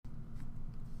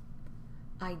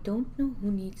I don't know who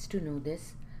needs to know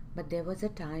this, but there was a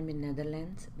time in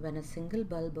Netherlands when a single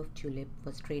bulb of tulip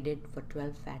was traded for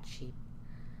 12 fat sheep.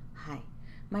 Hi,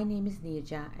 my name is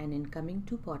Neerja, and in coming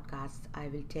two podcasts, I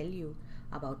will tell you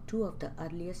about two of the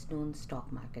earliest known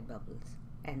stock market bubbles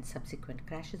and subsequent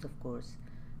crashes, of course,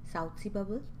 South Sea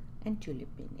bubble and tulip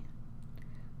mania.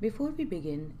 Before we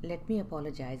begin, let me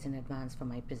apologize in advance for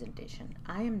my presentation.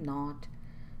 I am not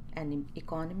an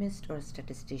economist or a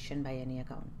statistician by any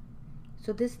account.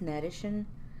 So, this narration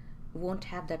won't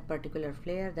have that particular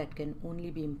flair that can only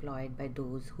be employed by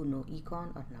those who know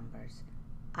econ or numbers.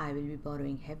 I will be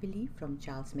borrowing heavily from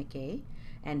Charles Mackay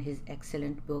and his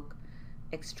excellent book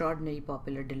Extraordinary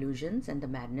Popular Delusions and the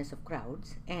Madness of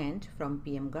Crowds, and from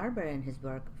P.M. Garber and his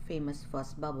work Famous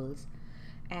First Bubbles,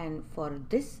 and for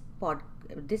this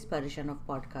version of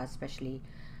podcast, especially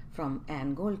from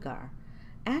Anne Golgar.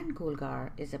 Anne Golgar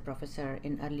is a professor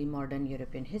in early modern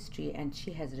European history, and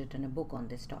she has written a book on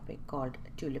this topic called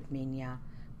Tulip Mania,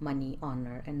 Money,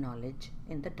 Honor, and Knowledge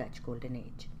in the Dutch Golden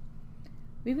Age.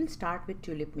 We will start with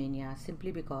Tulip Mania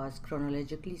simply because,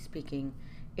 chronologically speaking,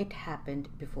 it happened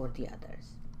before the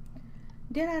others.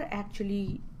 There are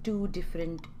actually two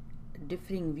differing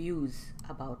views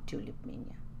about Tulip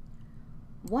Mania.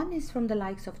 One is from the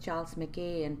likes of Charles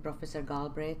Mackay and Professor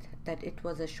Galbraith that it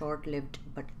was a short lived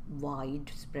but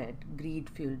widespread greed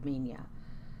fueled mania,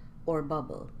 or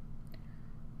bubble,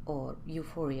 or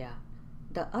euphoria.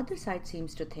 The other side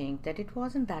seems to think that it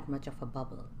wasn't that much of a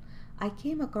bubble. I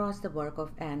came across the work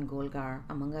of Anne Golgar,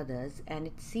 among others, and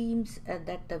it seems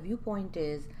that the viewpoint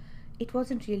is it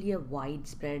wasn't really a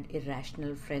widespread,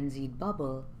 irrational, frenzied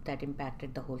bubble that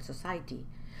impacted the whole society.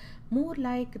 More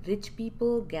like rich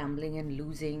people gambling and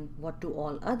losing what to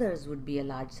all others would be a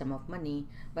large sum of money,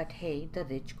 but hey, the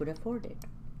rich could afford it.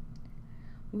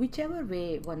 Whichever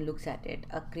way one looks at it,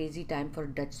 a crazy time for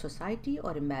Dutch society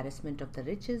or embarrassment of the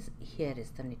riches, here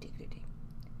is the nitty gritty.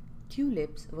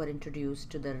 Tulips were introduced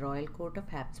to the royal court of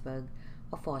Habsburg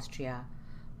of Austria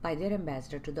by their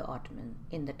ambassador to the Ottoman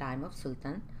in the time of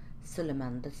Sultan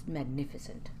Suleiman the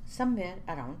Magnificent, somewhere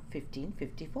around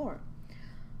 1554.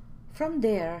 From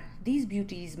there, these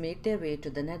beauties made their way to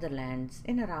the Netherlands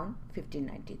in around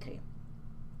 1593.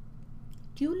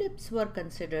 Tulips were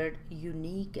considered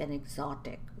unique and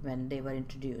exotic when they were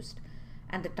introduced,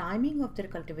 and the timing of their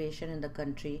cultivation in the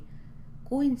country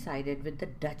coincided with the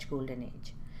Dutch Golden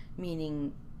Age,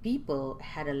 meaning people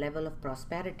had a level of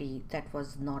prosperity that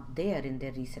was not there in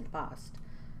their recent past.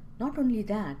 Not only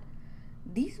that,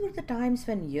 these were the times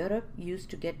when Europe used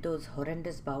to get those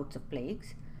horrendous bouts of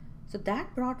plagues, so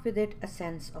that brought with it a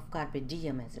sense of carpe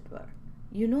diem, as it were.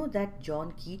 You know that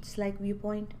John Keats like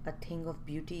viewpoint, a thing of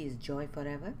beauty is joy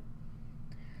forever?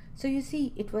 So you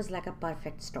see, it was like a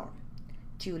perfect storm.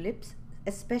 Tulips,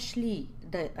 especially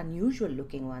the unusual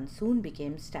looking ones, soon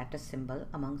became status symbol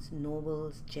amongst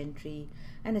nobles, gentry,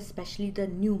 and especially the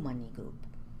new money group.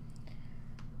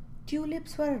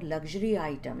 Tulips were luxury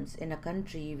items in a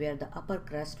country where the upper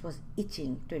crust was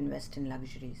itching to invest in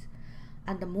luxuries.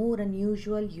 And the more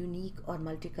unusual, unique, or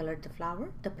multicolored the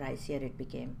flower, the pricier it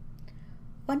became.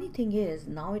 Funny thing is,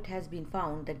 now it has been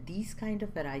found that these kind of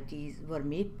varieties were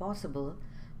made possible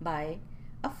by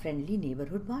a friendly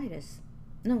neighborhood virus.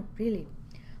 No, really.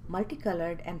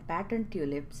 Multicolored and patterned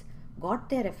tulips got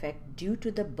their effect due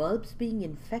to the bulbs being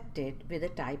infected with a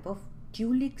type of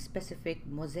tulip specific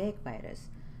mosaic virus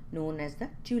known as the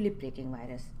tulip breaking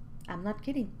virus. I'm not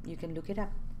kidding, you can look it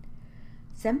up.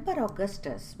 Semper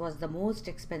Augustus was the most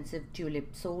expensive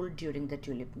tulip sold during the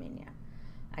tulip mania,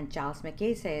 and Charles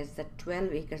Mackay says that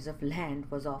 12 acres of land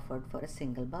was offered for a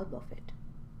single bulb of it.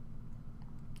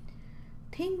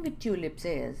 Thing with tulips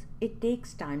is it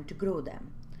takes time to grow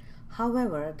them.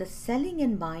 However, the selling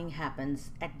and buying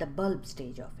happens at the bulb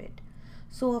stage of it.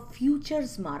 So a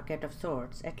futures market of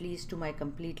sorts, at least to my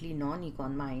completely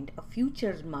non-econ mind, a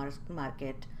futures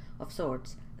market of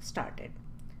sorts started.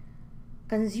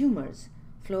 Consumers,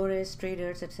 florists,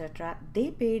 traders, etc.,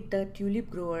 they paid the tulip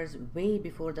growers way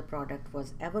before the product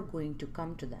was ever going to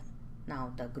come to them.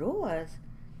 Now, the growers,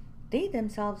 they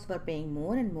themselves were paying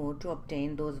more and more to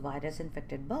obtain those virus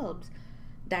infected bulbs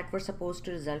that were supposed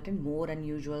to result in more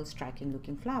unusual, striking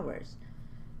looking flowers.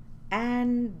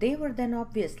 And they were then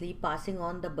obviously passing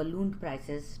on the ballooned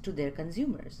prices to their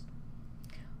consumers.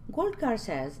 Goldgar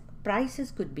says prices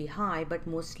could be high, but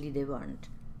mostly they weren't.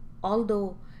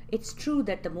 Although it's true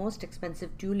that the most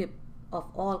expensive tulip of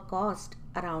all cost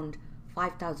around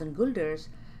 5,000 guilders,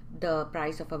 the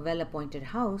price of a well appointed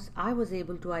house, I was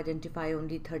able to identify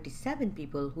only 37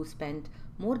 people who spent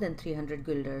more than 300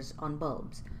 guilders on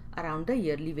bulbs, around the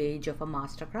yearly wage of a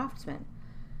master craftsman.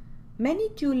 Many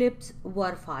tulips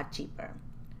were far cheaper.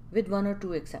 with one or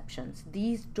two exceptions.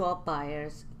 These top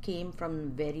buyers came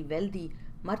from very wealthy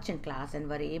merchant class and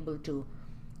were able to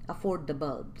afford the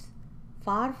bulbs.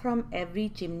 Far from every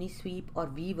chimney sweep or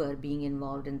weaver being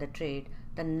involved in the trade,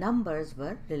 the numbers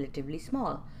were relatively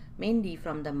small, mainly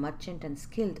from the merchant and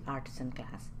skilled artisan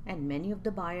class, and many of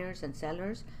the buyers and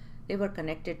sellers, they were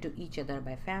connected to each other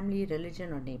by family,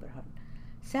 religion, or neighborhood.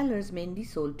 Sellers mainly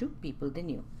sold to people they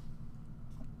knew.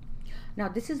 Now,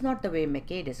 this is not the way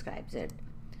Mackay describes it.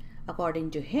 According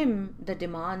to him, the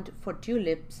demand for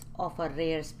tulips of a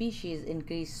rare species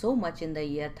increased so much in the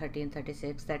year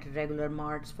 1336 that regular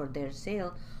marts for their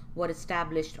sale were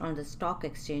established on the stock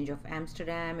exchange of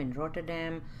Amsterdam, in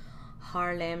Rotterdam,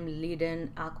 Haarlem,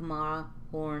 Leiden, Alkmaar,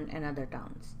 Hoorn, and other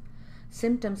towns.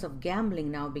 Symptoms of gambling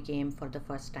now became for the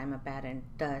first time apparent.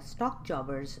 The stock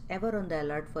jobbers, ever on the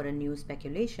alert for a new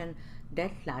speculation,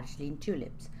 dealt largely in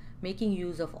tulips, making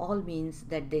use of all means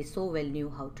that they so well knew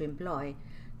how to employ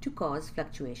to cause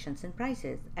fluctuations in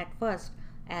prices. At first,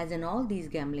 as in all these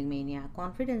gambling mania,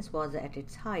 confidence was at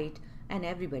its height and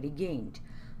everybody gained.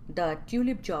 The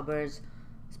tulip jobbers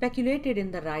speculated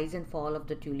in the rise and fall of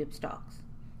the tulip stocks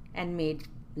and made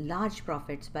large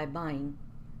profits by buying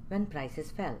when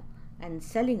prices fell and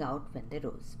selling out when they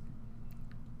rose.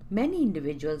 Many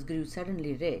individuals grew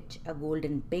suddenly rich. A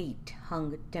golden bait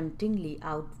hung temptingly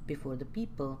out before the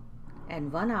people,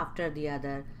 and one after the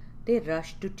other they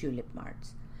rushed to tulip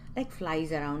marts like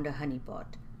flies around a honey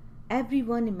pot.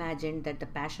 Everyone imagined that the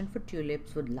passion for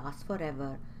tulips would last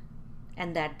forever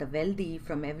and that the wealthy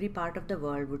from every part of the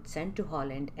world would send to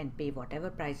Holland and pay whatever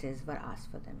prices were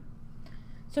asked for them.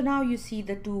 So now you see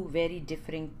the two very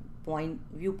differing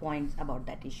viewpoints about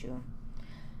that issue.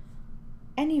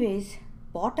 Anyways,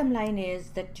 bottom line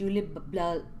is that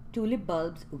tulip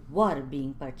bulbs were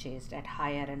being purchased at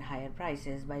higher and higher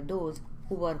prices by those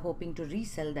who were hoping to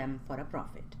resell them for a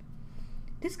profit.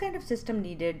 This kind of system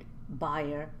needed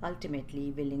buyer ultimately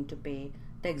willing to pay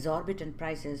the exorbitant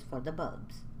prices for the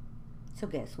bulbs. So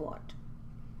guess what?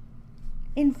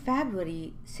 In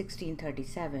February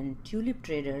 1637, tulip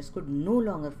traders could no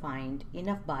longer find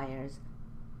enough buyers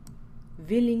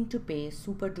willing to pay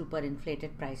super duper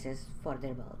inflated prices for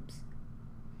their bulbs.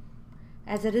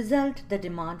 As a result, the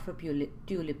demand for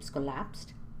tulips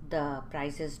collapsed, the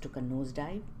prices took a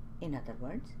nosedive, in other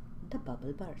words, the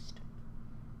bubble burst.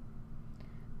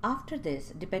 After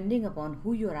this, depending upon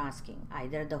who you are asking,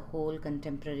 either the whole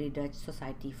contemporary Dutch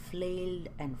society flailed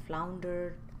and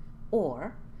floundered,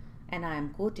 or, and I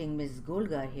am quoting Ms.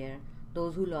 Golgar here,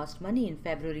 those who lost money in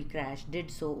February crash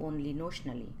did so only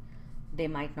notionally. They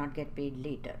might not get paid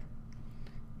later.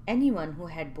 Anyone who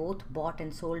had both bought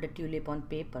and sold a tulip on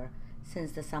paper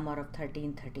since the summer of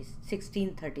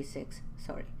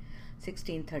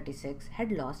 1636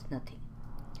 had lost nothing.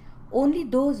 Only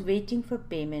those waiting for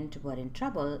payment were in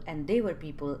trouble, and they were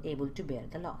people able to bear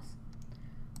the loss.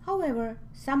 However,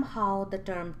 somehow the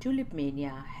term tulip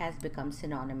mania has become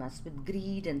synonymous with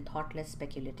greed and thoughtless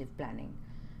speculative planning.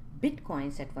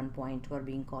 Bitcoins at one point were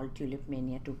being called Tulip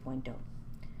Mania 2.0.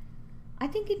 I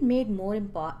think it made more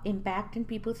impact in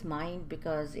people's mind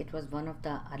because it was one of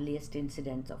the earliest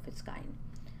incidents of its kind.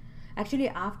 Actually,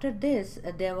 after this,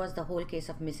 there was the whole case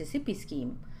of Mississippi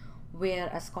scheme, where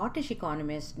a Scottish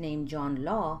economist named John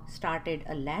Law started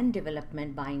a land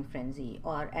development buying frenzy,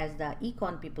 or as the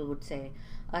econ people would say,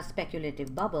 a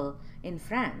speculative bubble in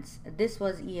France. This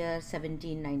was year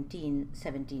 1719,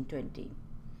 1720.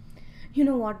 You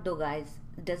know what though, guys?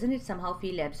 Doesn't it somehow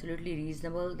feel absolutely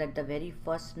reasonable that the very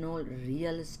first known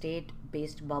real estate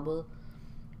based bubble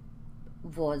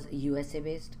was USA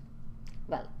based?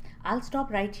 Well, I'll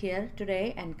stop right here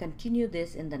today and continue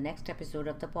this in the next episode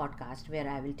of the podcast, where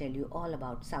I will tell you all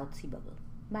about South Sea Bubble.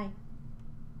 Bye.